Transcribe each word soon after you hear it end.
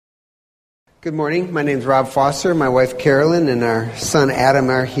Good morning. My name is Rob Foster. My wife Carolyn and our son Adam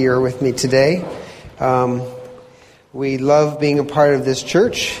are here with me today. We love being a part of this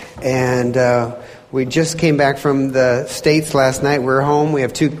church, and we just came back from the States last night. We're home. We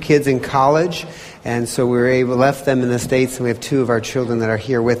have 2 kids in college, and so left them in the States, and we have 2 of our children that are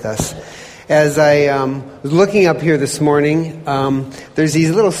here with us. As I was looking up here this morning, there's these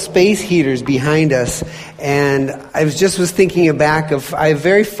little space heaters behind us, and I was thinking back I have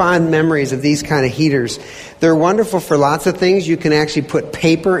very fond memories of these kind of heaters. They're wonderful for lots of things. You can actually put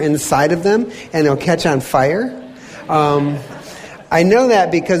paper inside of them, and they'll catch on fire. I know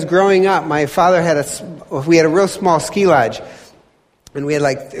that because growing up, my father we had a real small ski lodge, and we had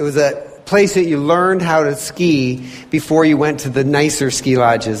it was a place that you learned how to ski before you went to the nicer ski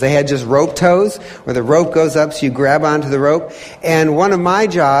lodges. They had just rope tows where the rope goes up so you grab onto the rope. And one of my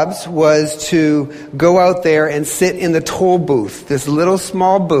jobs was to go out there and sit in the toll booth, this little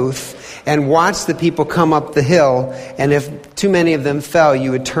small booth, and watch the people come up the hill. And if too many of them fell,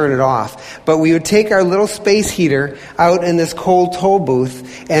 you would turn it off. But we would take our little space heater out in this cold toll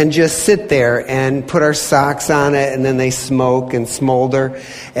booth and just sit there and put our socks on it, and then they smoke and smolder,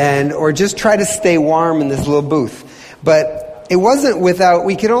 or just try to stay warm in this little booth. But it wasn't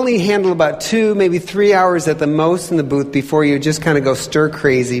we could only handle about 2, maybe 3 hours at the most in the booth before you just kind of go stir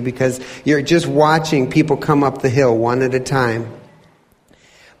crazy because you're just watching people come up the hill one at a time.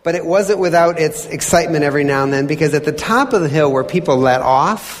 But it wasn't without its excitement every now and then, because at the top of the hill where people let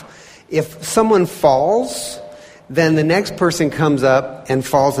off, if someone falls, then the next person comes up and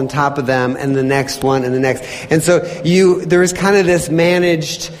falls on top of them, and the next one, and the next. And so there is kind of this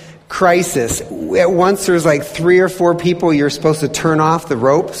managed crisis. At once there's 3 or 4 people you're supposed to turn off the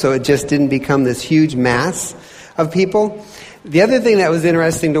rope so it just didn't become this huge mass of people. The other thing that was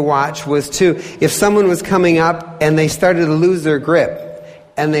interesting to watch was, too, if someone was coming up and they started to lose their grip,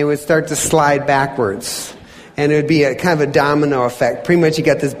 and they would start to slide backwards. And it would be a kind of a domino effect. Pretty much you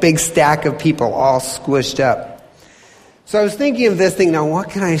got this big stack of people all squished up. So I was thinking of this thing, now what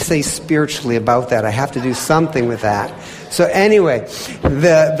can I say spiritually about that? I have to do something with that. So anyway,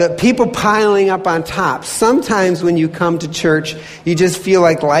 the people piling up on top. Sometimes when you come to church, you just feel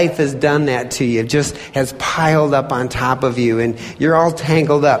like life has done that to you. It just has piled up on top of you, and you're all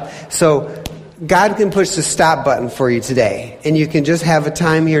tangled up. So God can push the stop button for you today, and you can just have a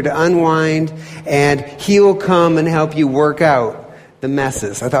time here to unwind, and He will come and help you work out the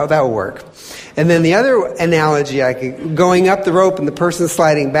messes. I thought that would work. And then the other analogy going up the rope and the person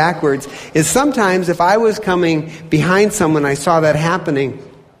sliding backwards, is sometimes if I was coming behind someone, I saw that happening,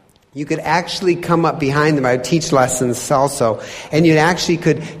 you could actually come up behind them. I would teach lessons also, and you actually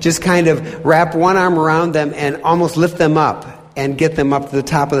could just kind of wrap one arm around them and almost lift them up and get them up to the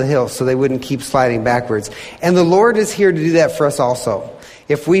top of the hill so they wouldn't keep sliding backwards. And the Lord is here to do that for us also.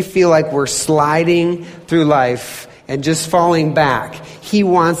 If we feel like we're sliding through life and just falling back, He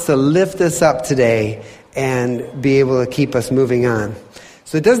wants to lift us up today and be able to keep us moving on.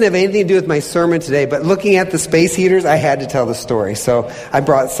 So it doesn't have anything to do with my sermon today, but looking at the space heaters, I had to tell the story. So I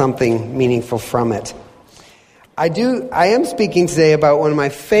brought something meaningful from it. I am speaking today about one of my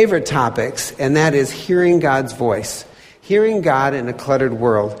favorite topics, and that is hearing God's voice. Hearing God in a cluttered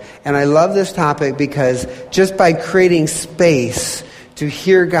world. And I love this topic because just by creating space to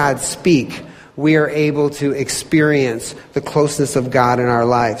hear God speak, we are able to experience the closeness of God in our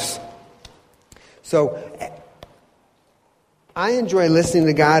lives. So I enjoy listening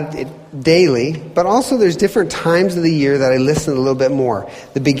to God daily, but also there's different times of the year that I listen a little bit more.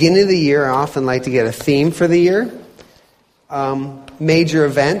 The beginning of the year, I often like to get a theme for the year. Major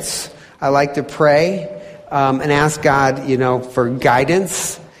events, I like to pray. And ask God, for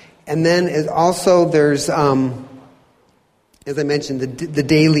guidance. And then there's, as I mentioned, the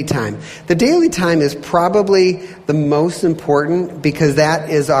daily time. The daily time is probably the most important because that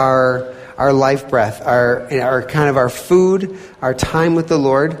is our life breath, our kind of our food, our time with the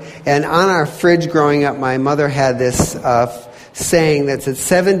Lord. And on our fridge growing up, my mother had this saying that said,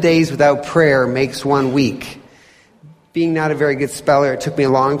 7 days without prayer makes 1 week. Being not a very good speller, it took me a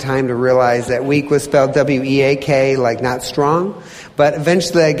long time to realize that weak was spelled W-E-A-K, like not strong. But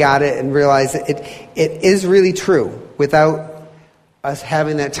eventually I got it and realized that it is really true. Without us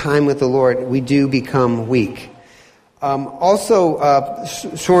having that time with the Lord, we do become weak. Soren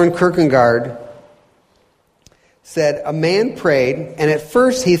Kierkegaard said, a man prayed, and at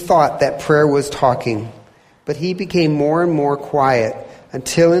first he thought that prayer was talking. But he became more and more quiet,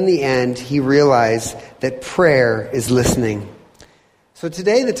 until in the end he realized that prayer is listening. So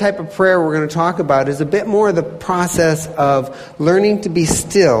today the type of prayer we're going to talk about is a bit more the process of learning to be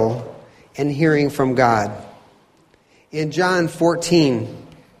still and hearing from God. In John 14,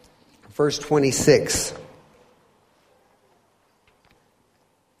 verse 26.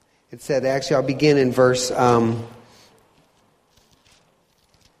 It said, actually I'll begin in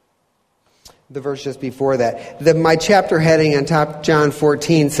the verse just before that. My chapter heading on top, John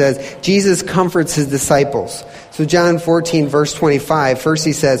 14, says, Jesus comforts his disciples. So John 14, verse 25, first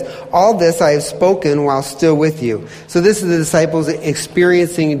he says, all this I have spoken while still with you. So this is the disciples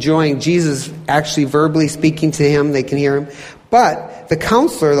experiencing, enjoying Jesus actually verbally speaking to him. They can hear him. But the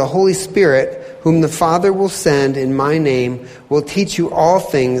Counselor, the Holy Spirit, whom the Father will send in my name, will teach you all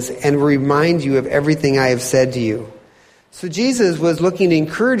things and remind you of everything I have said to you. So Jesus was looking to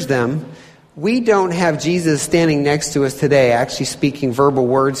encourage them. We don't have Jesus standing next to us today, actually speaking verbal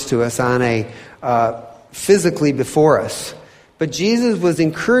words to us on physically before us. But Jesus was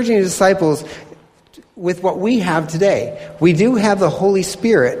encouraging his disciples with what we have today. We do have the Holy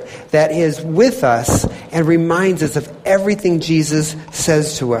Spirit that is with us and reminds us of everything Jesus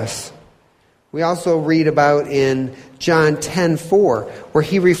says to us. We also read about in John 10:4, where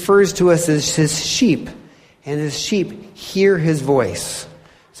he refers to us as his sheep, and his sheep hear his voice.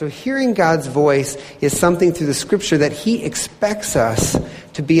 So hearing God's voice is something through the Scripture that he expects us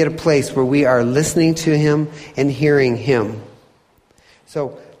to be at a place where we are listening to him and hearing him.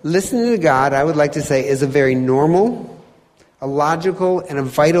 So listening to God, I would like to say, is a very normal, a logical, and a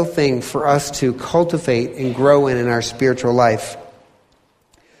vital thing for us to cultivate and grow in our spiritual life.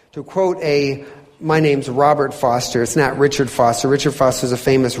 To quote my name's Robert Foster. It's not Richard Foster. Richard Foster is a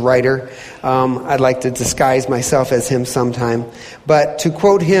famous writer. I'd like to disguise myself as him sometime. But to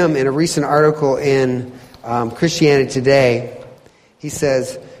quote him in a recent article in Christianity Today, he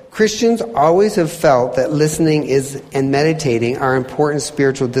says, Christians always have felt that listening and meditating are important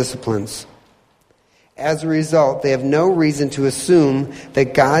spiritual disciplines. As a result, they have no reason to assume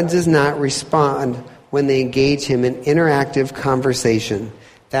that God does not respond when they engage him in interactive conversation.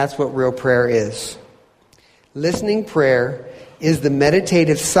 That's what real prayer is. Listening prayer is the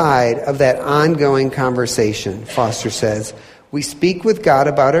meditative side of that ongoing conversation, Foster says. We speak with God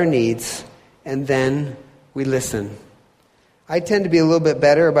about our needs, and then we listen. I tend to be a little bit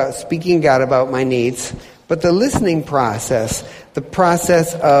better about speaking to God about my needs, but the listening process, the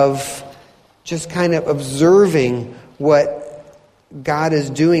process of just kind of observing what God is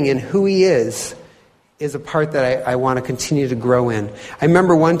doing and who he is a part that I want to continue to grow in. I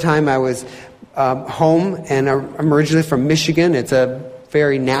remember one time I was home, and I'm originally from Michigan. It's a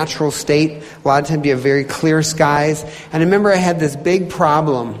very natural state. A lot of times you have very clear skies. And I remember I had this big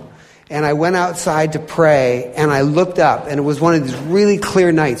problem, and I went outside to pray, and I looked up, and it was one of these really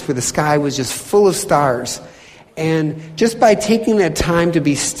clear nights where the sky was just full of stars. And just by taking that time to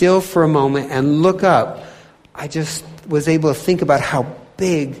be still for a moment and look up, I just was able to think about how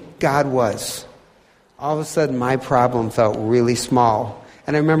big God was. All of a sudden, my problem felt really small.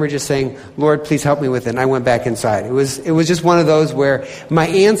 And I remember just saying, Lord, please help me with it. And I went back inside. It was just one of those where my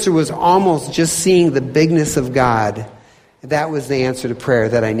answer was almost just seeing the bigness of God. That was the answer to prayer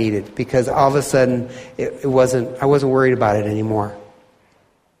that I needed. Because all of a sudden, I wasn't worried about it anymore.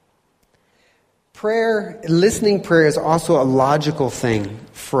 Listening prayer is also a logical thing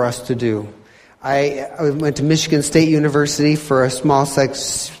for us to do. I went to Michigan State University for a small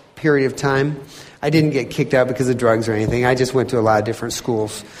period of time. I didn't get kicked out because of drugs or anything. I just went to a lot of different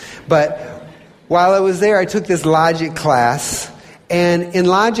schools. But while I was there, I took this logic class. And in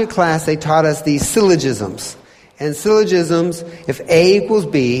logic class, they taught us these syllogisms. And syllogisms, if A equals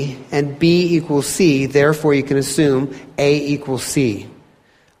B and B equals C, therefore you can assume A equals C.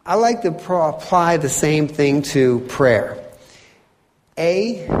 I like to apply the same thing to prayer.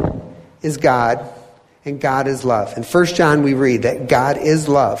 A is God, and God is love. In 1 John we read that God is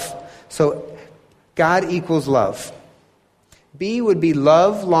love. So God equals love. B would be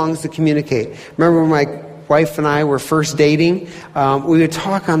love longs to communicate. Remember when my wife and I were first dating? We would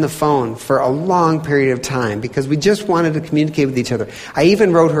talk on the phone for a long period of time because we just wanted to communicate with each other. I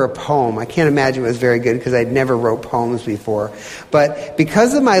even wrote her a poem. I can't imagine it was very good because I'd never wrote poems before. But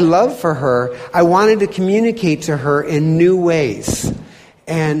because of my love for her, I wanted to communicate to her in new ways.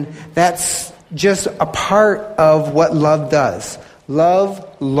 And that's just a part of what love does.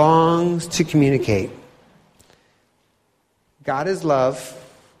 Love longs to communicate. God is love.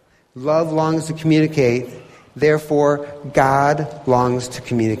 Love longs to communicate. Therefore, God longs to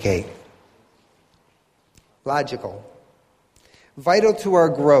communicate. Logical. Vital to our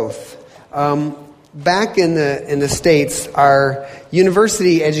growth. Back in the States, our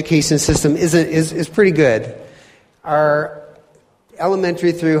university education system is pretty good. Our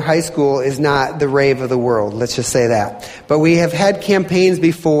elementary through high school is not the rave of the world, let's just say that. But we have had campaigns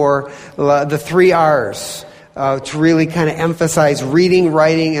before, the 3 R's. to really kind of emphasize reading,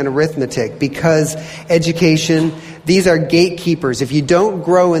 writing, and arithmetic, because education, these are gatekeepers. If you don't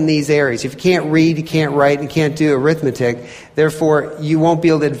grow in these areas, if you can't read, you can't write, and can't do arithmetic, therefore you won't be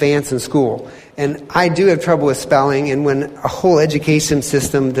able to advance in school. And I do have trouble with spelling, and when a whole education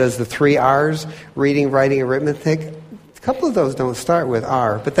system does the 3 R's, reading, writing, arithmetic, a couple of those don't start with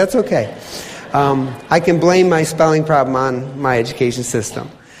R, but that's okay. I can blame my spelling problem on my education system.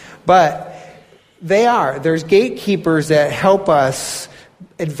 But there's gatekeepers that help us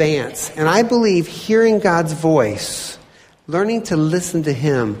advance. And I believe hearing God's voice, learning to listen to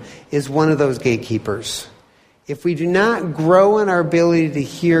Him, is one of those gatekeepers. If we do not grow in our ability to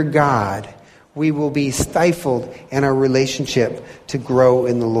hear God, we will be stifled in our relationship to grow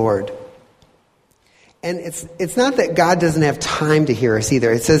in the Lord. And it's not that God doesn't have time to hear us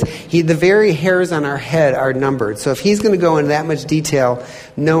either. It says the very hairs on our head are numbered. So if He's going to go into that much detail,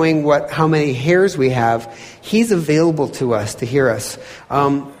 knowing how many hairs we have, He's available to us to hear us.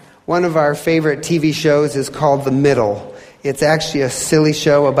 One of our favorite TV shows is called The Middle. It's actually a silly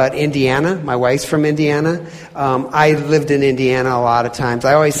show about Indiana. My wife's from Indiana. I lived in Indiana a lot of times.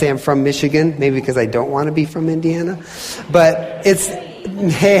 I always say I'm from Michigan, maybe because I don't want to be from Indiana. But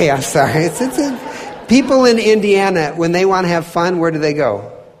I'm sorry. People in Indiana, when they want to have fun, where do they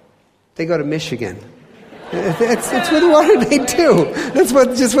go? They go to Michigan. What do they do? That's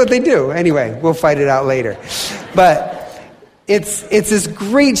just what they do. Anyway, we'll fight it out later. But it's this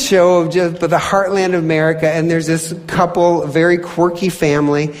great show of just the heartland of America, and there's this couple, a very quirky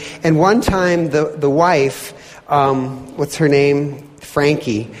family. And one time, the wife, what's her name?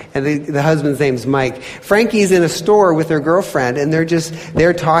 Frankie, and the husband's name's Mike. Frankie's in a store with her girlfriend, and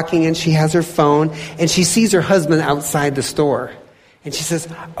they're talking, and she has her phone, and she sees her husband outside the store. And she says,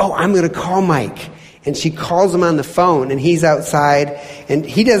 "Oh, I'm going to call Mike." And she calls him on the phone, and he's outside, and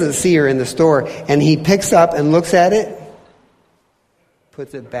he doesn't see her in the store, and he picks up and looks at it,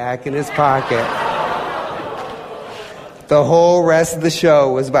 puts it back in his pocket. The whole rest of the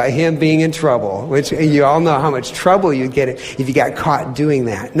show was about him being in trouble, which you all know how much trouble you'd get if you got caught doing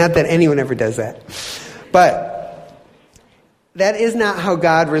that. Not that anyone ever does that. But that is not how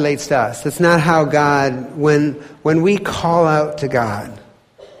God relates to us. That's not how God, when we call out to God,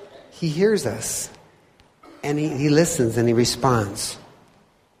 He hears us. And He listens and He responds.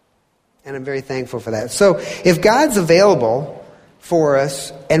 And I'm very thankful for that. So if God's available for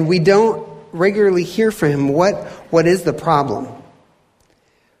us and we don't regularly hear from Him, what is the problem?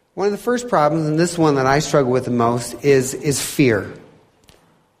 One of the first problems, and this one that I struggle with the most, is fear.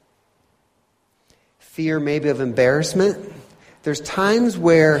 Fear maybe of embarrassment. There's times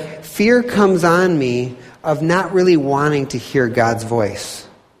where fear comes on me of not really wanting to hear God's voice.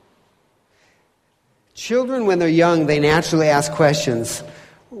 Children, when they're young, they naturally ask questions.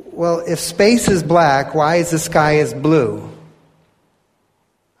 Well, if space is black, why is the sky as blue?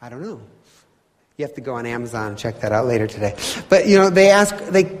 I don't know. You have to go on Amazon and check that out later today. But,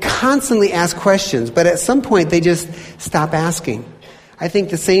 they constantly ask questions, but at some point they just stop asking. I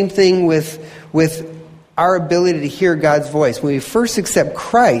think the same thing with our ability to hear God's voice. When we first accept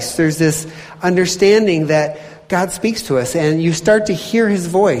Christ, there's this understanding that God speaks to us, and you start to hear His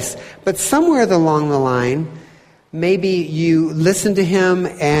voice. But somewhere along the line, maybe you listen to Him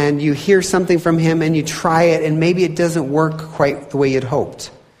and you hear something from Him and you try it, and maybe it doesn't work quite the way you'd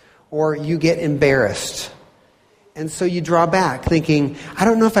hoped. Or you get embarrassed. And so you draw back thinking, I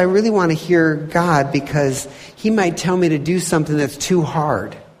don't know if I really want to hear God because He might tell me to do something that's too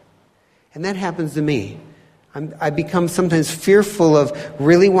hard. And that happens to me. I become sometimes fearful of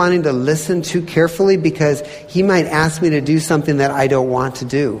really wanting to listen too carefully because He might ask me to do something that I don't want to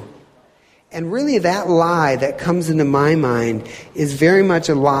do. And really that lie that comes into my mind is very much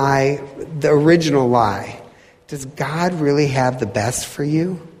a lie, the original lie. Does God really have the best for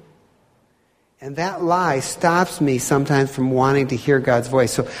you? And that lie stops me sometimes from wanting to hear God's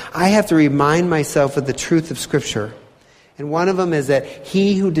voice. So I have to remind myself of the truth of Scripture. And one of them is that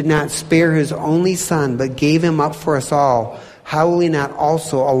He who did not spare His only Son, but gave Him up for us all, how will He not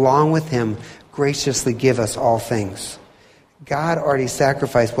also, along with Him, graciously give us all things? God already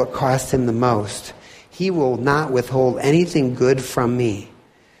sacrificed what cost Him the most. He will not withhold anything good from me.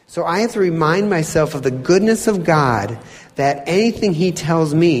 So I have to remind myself of the goodness of God, that anything He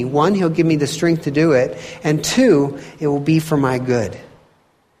tells me, one, He'll give me the strength to do it, and two, it will be for my good.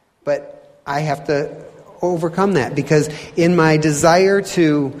 But I have to overcome that, because in my desire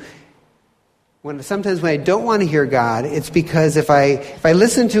to, sometimes when I don't want to hear God, it's because if I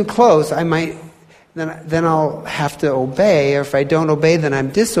listen too close, I might, then I'll have to obey, or if I don't obey, then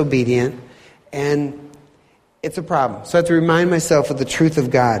I'm disobedient, and it's a problem. So I have to remind myself of the truth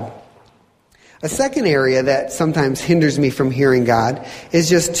of God. A second area that sometimes hinders me from hearing God is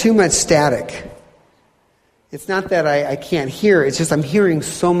just too much static. It's not that I can't hear, it's just I'm hearing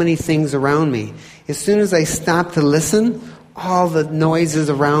so many things around me. As soon as I stop to listen, all the noises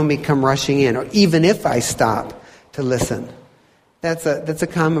around me come rushing in, or even if I stop to listen. That's a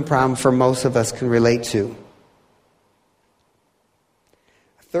common problem for most of us can relate to.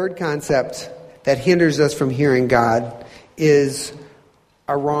 A third concept that hinders us from hearing God is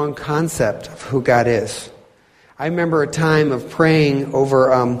a wrong concept of who God is. I remember a time of praying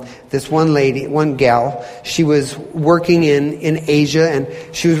over this one gal. She was working in Asia, and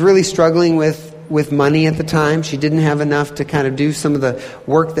she was really struggling with money at the time. She didn't have enough to kind of do some of the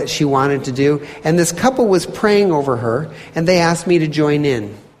work that she wanted to do. And this couple was praying over her, and they asked me to join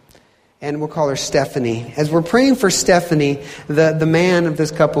in. And we'll call her Stephanie. As we're praying for Stephanie, the man of this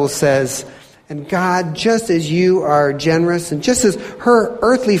couple says, "And God, just as you are generous, and just as her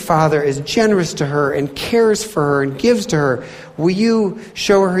earthly father is generous to her and cares for her and gives to her, will you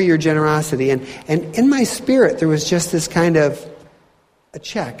show her your generosity?" And in my spirit, there was just this kind of a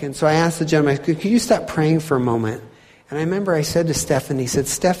check. And so I asked the gentleman, could you stop praying for a moment? And I remember I said to Stephanie,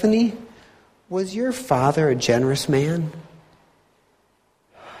 "Stephanie, was your father a generous man?"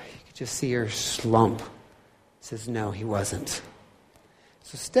 You could just see her slump. Says, "No, he wasn't."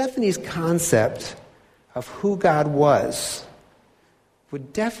 So Stephanie's concept of who God was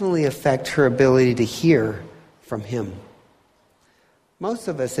would definitely affect her ability to hear from Him. Most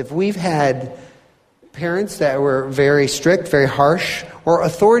of us, if we've had parents that were very strict, very harsh, or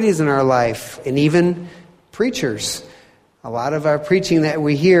authorities in our life, and even preachers, a lot of our preaching that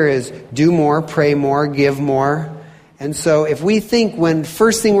we hear is do more, pray more, give more. And so if we think when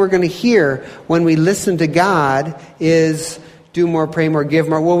first thing we're going to hear when we listen to God is do more, pray more, give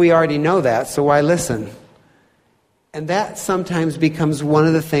more, well, we already know that, so why listen? And that sometimes becomes one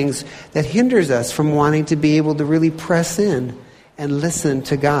of the things that hinders us from wanting to be able to really press in and listen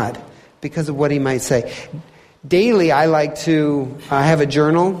to God because of what He might say. Daily, I like to have a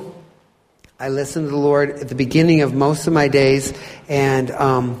journal. I listen to the Lord at the beginning of most of my days, and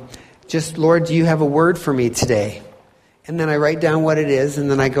just, Lord, do you have a word for me today? And then I write down what it is,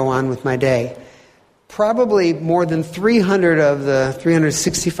 and then I go on with my day. Probably more than 300 of the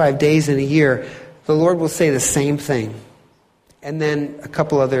 365 days in a year, the Lord will say the same thing. And then a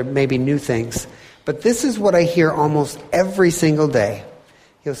couple other maybe new things. But this is what I hear almost every single day.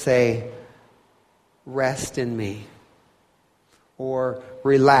 He'll say, rest in me. Or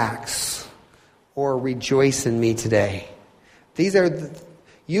relax. Or rejoice in me today. These are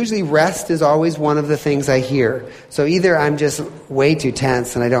usually rest is always one of the things I hear. So either I'm just way too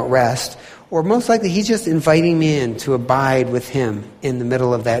tense and I don't rest, or most likely He's just inviting me in to abide with Him in the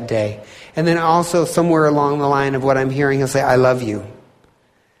middle of that day. And then also somewhere along the line of what I'm hearing, He'll say, I love you.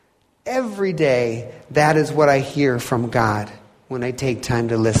 Every day, that is what I hear from God when I take time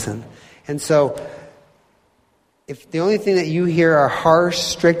to listen. And so, if the only thing that you hear are harsh,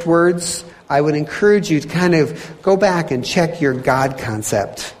 strict words, I would encourage you to kind of go back and check your God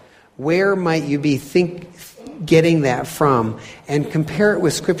concept. Where might you be getting that from? And compare it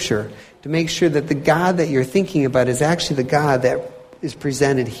with Scripture to make sure that the God that you're thinking about is actually the God that is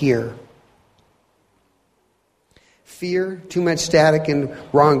presented here. Fear, too much static, and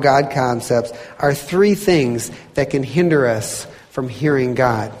wrong God concepts are three things that can hinder us from hearing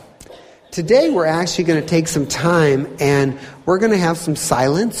God. Today we're actually going to take some time and we're going to have some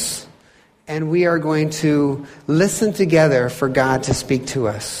silence, and we are going to listen together for God to speak to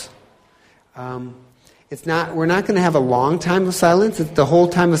us. We're not going to have a long time of silence. The whole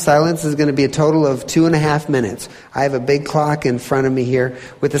time of silence is going to be a total of 2.5 minutes. I have a big clock in front of me here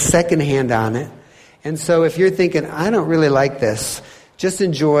with a second hand on it. And so if you're thinking, I don't really like this, just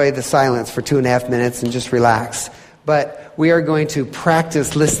enjoy the silence for 2.5 minutes and just relax. But we are going to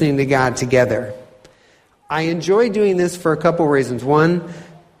practice listening to God together. I enjoy doing this for a couple reasons. One,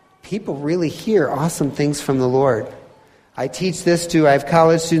 people really hear awesome things from the Lord. I teach this I have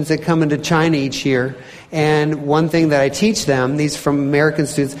college students that come into China each year, and one thing that I teach them, these from American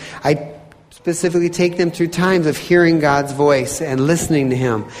students, I specifically take them through times of hearing God's voice and listening to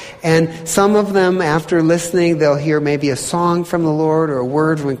Him. And some of them, after listening, they'll hear maybe a song from the Lord or a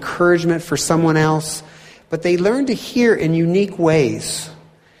word of encouragement for someone else, but they learn to hear in unique ways.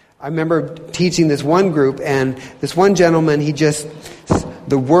 I remember teaching this one group, and this one gentleman,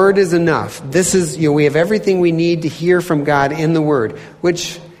 the Word is enough. This is, we have everything we need to hear from God in the Word,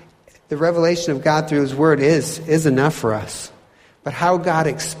 which the revelation of God through His Word is enough for us. But how God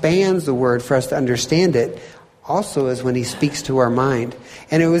expands the Word for us to understand it also is when he speaks to our mind.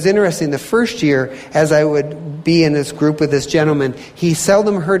 And it was interesting, the first year, as I would be in this group with this gentleman, he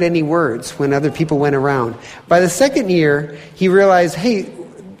seldom heard any words when other people went around. By the second year, he realized, hey,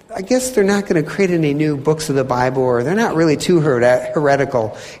 I guess they're not going to create any new books of the Bible, or they're not really too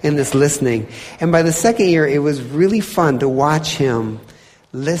heretical in this listening. And by the second year, it was really fun to watch him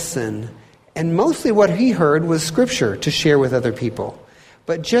listen. And mostly what he heard was Scripture to share with other people.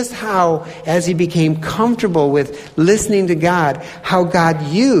 But just how, as he became comfortable with listening to God, how God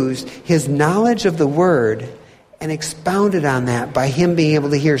used his knowledge of the Word and expounded on that by him being able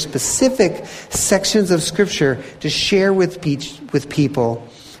to hear specific sections of Scripture to share with people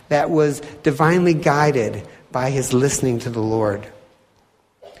that was divinely guided by his listening to the Lord.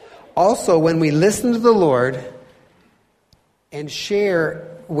 Also, when we listen to the Lord and share,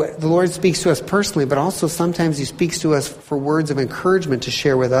 the Lord speaks to us personally, but also sometimes he speaks to us for words of encouragement to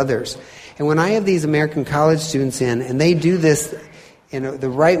share with others. And when I have these American college students in, and they do this in the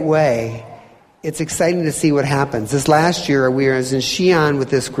right way, it's exciting to see what happens. This last year, we was in Xi'an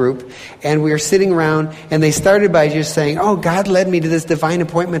with this group, and we were sitting around, and they started by just saying, oh, God led me to this divine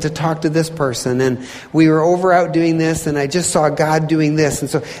appointment to talk to this person, and we were over out doing this, and I just saw God doing this. And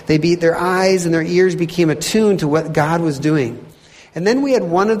so their eyes and their ears became attuned to what God was doing. And then we had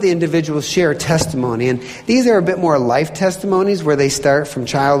one of the individuals share a testimony, and these are a bit more life testimonies where they start from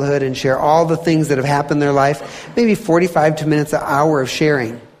childhood and share all the things that have happened in their life, maybe 45 minutes, an hour of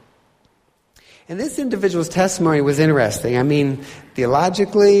sharing. And this individual's testimony was interesting. I mean,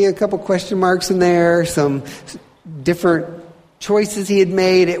 theologically, a couple question marks in there, some different choices he had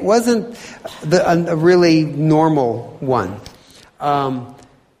made. It wasn't a really normal one.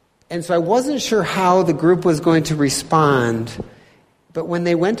 And so I wasn't sure how the group was going to respond. But when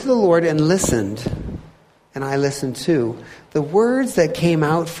they went to the Lord and listened, and I listened too, the words that came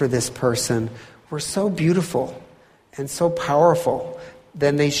out for this person were so beautiful and so powerful.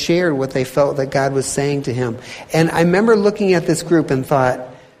 Then they shared what they felt that God was saying to him. And I remember looking at this group and thought,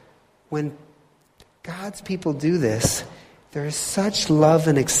 when God's people do this, there is such love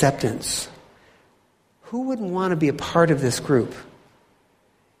and acceptance. Who wouldn't want to be a part of this group?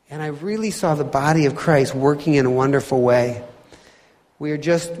 And I really saw the body of Christ working in a wonderful way. We were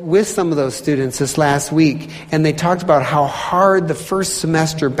just with some of those students this last week, and they talked about how hard the first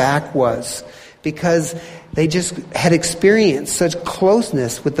semester back was, because they just had experienced such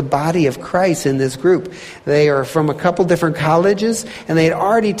closeness with the body of Christ in this group. They are from a couple different colleges, and they had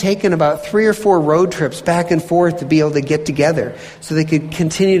already taken about 3 or 4 road trips back and forth to be able to get together so they could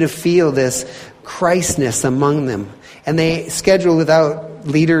continue to feel this Christness among them. And they scheduled, without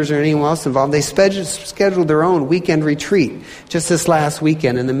leaders or anyone else involved, they scheduled their own weekend retreat just this last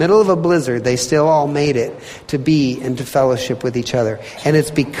weekend. In the middle of a blizzard, they still all made it to be and to fellowship with each other. And it's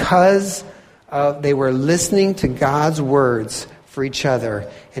because they were listening to God's words for each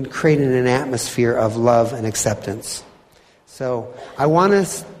other and creating an atmosphere of love and acceptance. So I want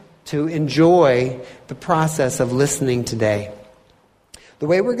us to enjoy the process of listening today. The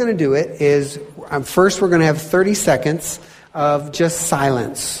way we're going to do it is, first we're going to have 30 seconds of just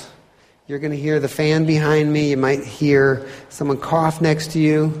silence. You're going to hear the fan behind me. You might hear someone cough next to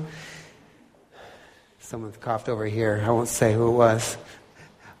you. Someone coughed over here. I won't say who it was.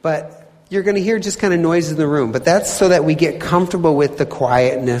 But you're going to hear just kind of noise in the room. But that's so that we get comfortable with the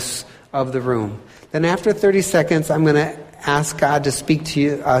quietness of the room. Then after 30 seconds, I'm going to ask God to speak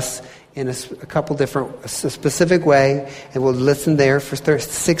to us in a specific way, and we'll listen there for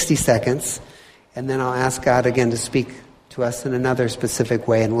 60 seconds, and then I'll ask God again to speak to us in another specific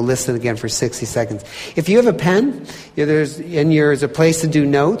way, and we'll listen again for 60 seconds. If you have a pen, there's a place to do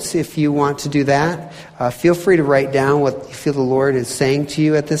notes. If you want to do that, feel free to write down what you feel the Lord is saying to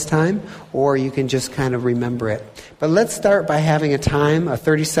you at this time, or you can just kind of remember it. But let's start by having a time,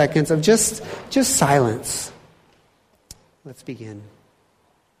 30 seconds of just silence. Let's begin.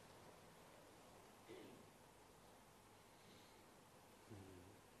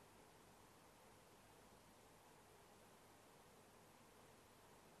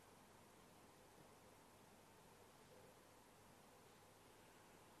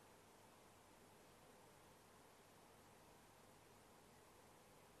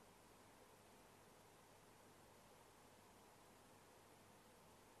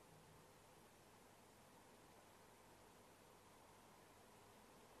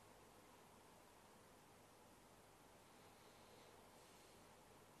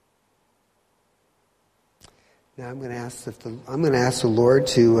 Now I'm going to ask the Lord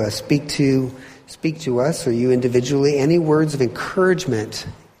to speak to us, or you individually, any words of encouragement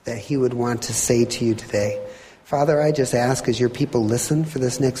that He would want to say to you today. Father, I just ask as your people listen for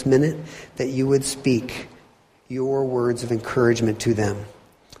this next minute that you would speak your words of encouragement to them.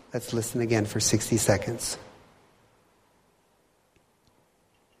 Let's listen again for 60 seconds.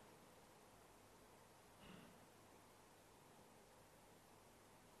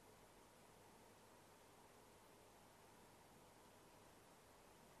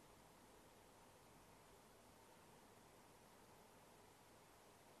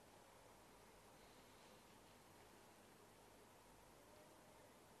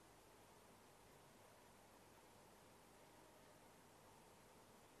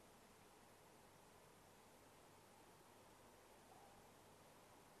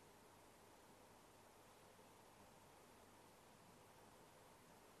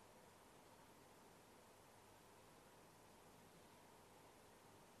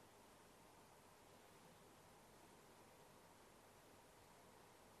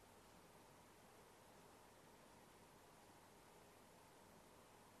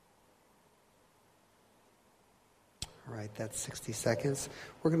 All right, that's 60 seconds.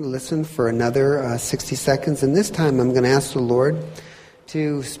 We're going to listen for another 60 seconds, and this time I'm going to ask the Lord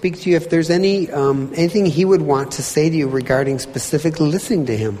to speak to you if there's anything He would want to say to you regarding specifically listening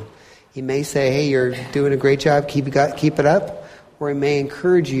to Him. He may say, hey, you're doing a great job, keep it up, or He may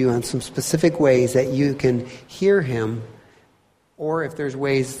encourage you on some specific ways that you can hear Him, or if there's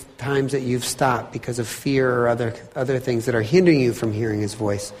times that you've stopped because of fear or other things that are hindering you from hearing His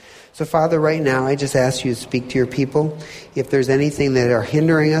voice. So, Father, right now, I just ask you to speak to your people. If there's anything that are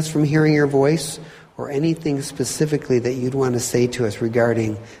hindering us from hearing your voice, or anything specifically that you'd want to say to us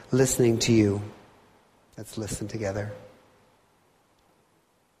regarding listening to you, let's listen together.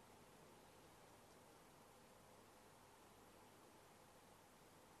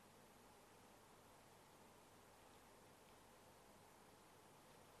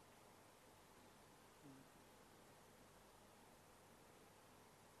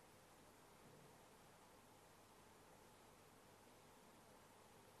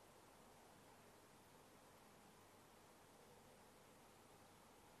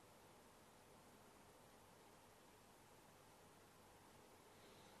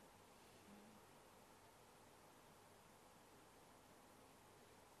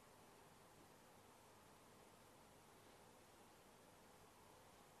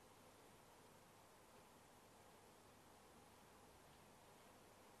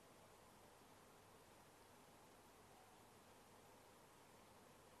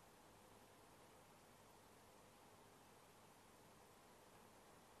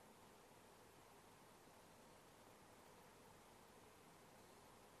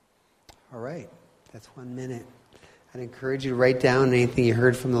 All right, that's 1 minute. I'd encourage you to write down anything you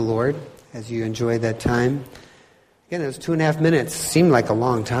heard from the Lord as you enjoy that time. Again, it was 2.5 minutes. Seemed like a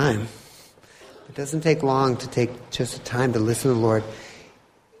long time. It doesn't take long to take just time to listen to the Lord.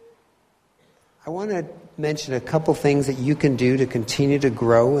 I want to mention a couple things that you can do to continue to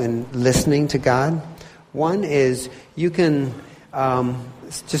grow in listening to God. One is you can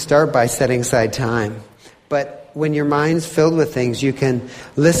just start by setting aside time. But when your mind's filled with things, you can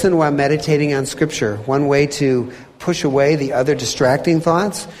listen while meditating on Scripture. One way to push away the other distracting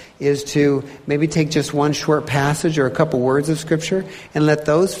thoughts is to maybe take just one short passage or a couple words of Scripture and let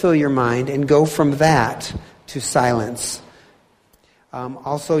those fill your mind and go from that to silence.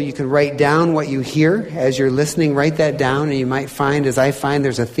 Also, you can write down what you hear as you're listening. Write that down, and you might find, as I find,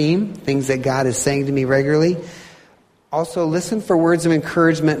 there's a theme, things that God is saying to me regularly. Also, listen for words of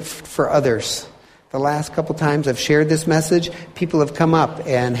encouragement for others. The last couple times I've shared this message, people have come up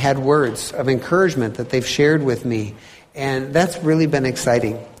and had words of encouragement that they've shared with me. And that's really been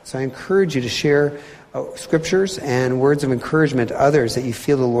exciting. So I encourage you to share scriptures and words of encouragement to others that you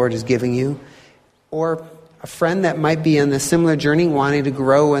feel the Lord is giving you. Or a friend that might be on a similar journey, wanting to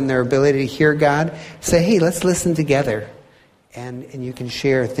grow in their ability to hear God, say, hey, let's listen together. And you can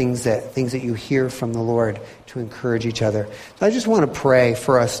share things that you hear from the Lord to encourage each other. So I just want to pray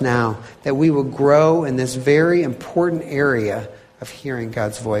for us now that we will grow in this very important area of hearing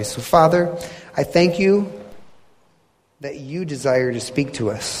God's voice. So Father, I thank you that you desire to speak to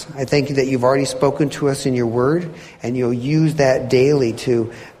us. I thank you that you've already spoken to us in your word, and you'll use that daily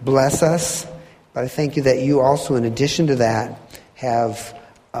to bless us. But I thank you that you also, in addition to that, have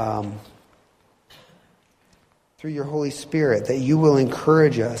through your Holy Spirit, that you will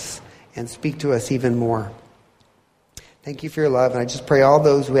encourage us and speak to us even more. Thank you for your love, and I just pray all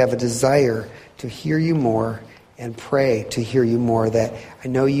those who have a desire to hear you more and pray to hear you more, that I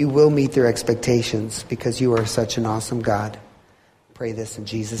know you will meet their expectations because you are such an awesome God. I pray this in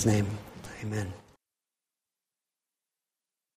Jesus' name. Amen.